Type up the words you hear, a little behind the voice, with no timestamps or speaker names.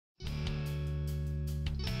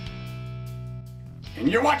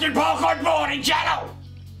And you're watching Paul Korn Boating Channel!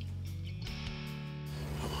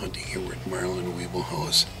 I'm hunting here with Marlyn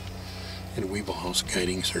Wiebelhaus and Wiebelhaus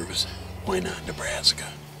Guiding Service, Wynot, Nebraska.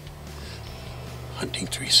 Hunting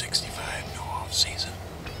 365, no off season.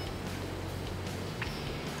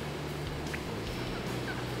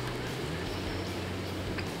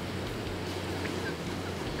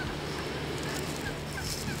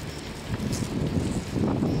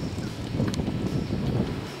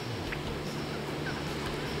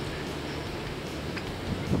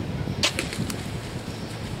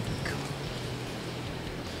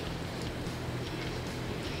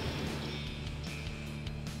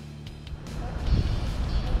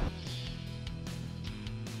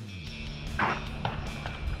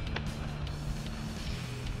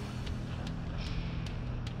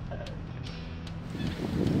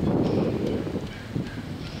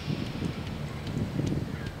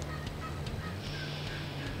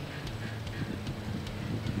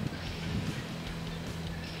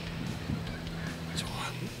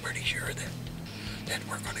 Pretty sure that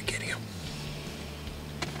we're going to get him.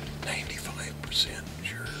 95%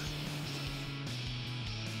 sure.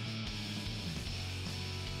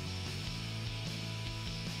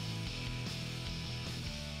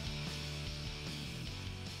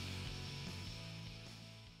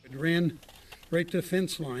 It ran right to the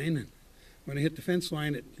fence line, and when I hit the fence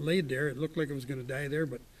line, it laid there. It looked like it was going to die there,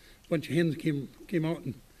 but a bunch of hens came out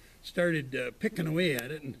and started picking away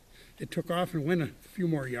at it, and it took off and went a few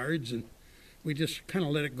more yards, and we just kind of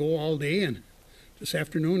let it go all day. And this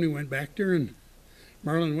afternoon we went back there, and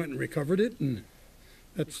Marlyn went and recovered it, and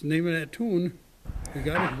that's the name of that tune. We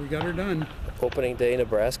got it. We got her done. Opening day,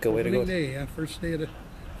 Nebraska. Way to go! Opening day, yeah. First day of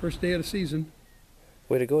the season.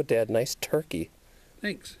 Way to go, Dad. Nice turkey.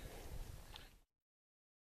 Thanks.